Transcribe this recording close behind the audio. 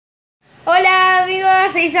Hola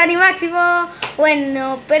amigos, soy Sani Máximo.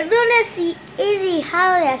 Bueno, perdona si he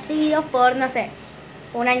dejado de hacer videos por, no sé,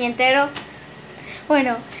 un año entero.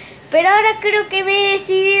 Bueno, pero ahora creo que me he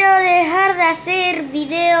decidido dejar de hacer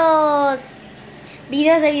videos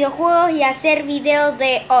de videojuegos y hacer videos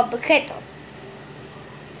de objetos.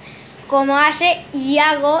 Como hace y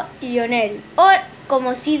hago Lionel, o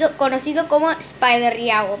conocido como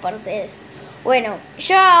Spider-Iago para ustedes. Bueno,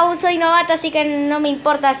 yo aún soy novato, así que no me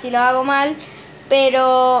importa si lo hago mal,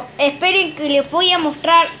 pero esperen que les voy a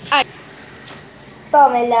mostrar algo.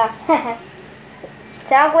 Tómenla.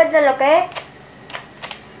 ¿Se dan cuenta de lo que es?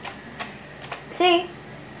 Sí,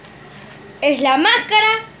 es la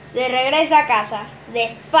máscara de Regresa a Casa,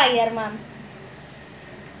 de Spider-Man.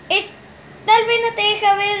 Tal vez no te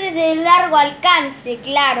deja ver desde largo alcance,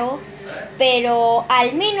 claro, pero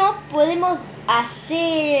al menos podemos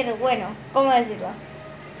hacer, bueno, ¿cómo decirlo?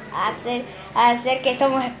 Hacer que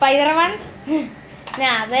somos Spider-Man.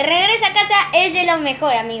 Nada, de Regreso a Casa es de lo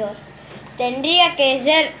mejor, amigos. Tendría que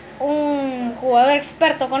ser un jugador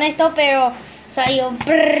experto con esto, pero soy un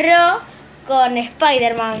pro con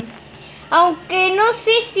Spider-Man. Aunque no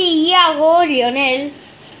sé si hago Lionel,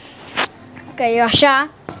 que allá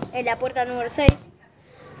en la puerta número 6.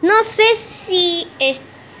 No sé si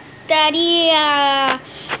estaría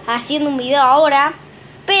haciendo un video ahora,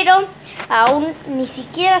 pero aún ni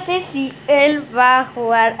siquiera sé si él va a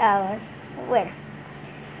jugar ahora. Bueno,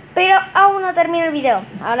 pero aún no termino el video.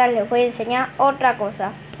 Ahora les voy a enseñar otra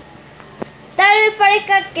cosa. Tal vez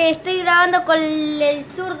parezca que estoy grabando con el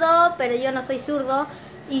zurdo, pero yo no soy zurdo.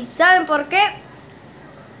 ¿Y saben por qué?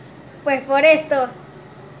 Pues por esto.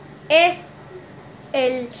 Es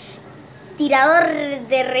el tirador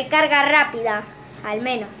de recarga rápida, al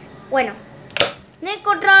menos. Bueno, no he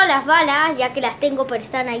encontrado las balas, ya que las tengo, pero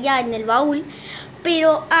están allá en el baúl.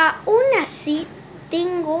 Pero aún así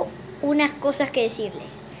tengo unas cosas que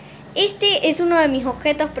decirles. Este es uno de mis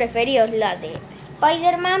objetos preferidos, la de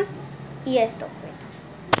Spider-Man y estos objetos.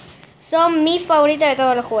 Son mis favoritos de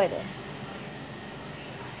todos los juguetes.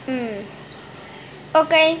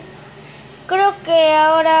 Ok, creo que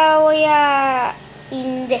ahora voy a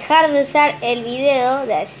dejar de hacer el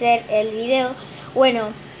video. Bueno,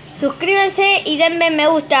 suscríbanse y denme me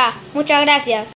gusta. Muchas gracias.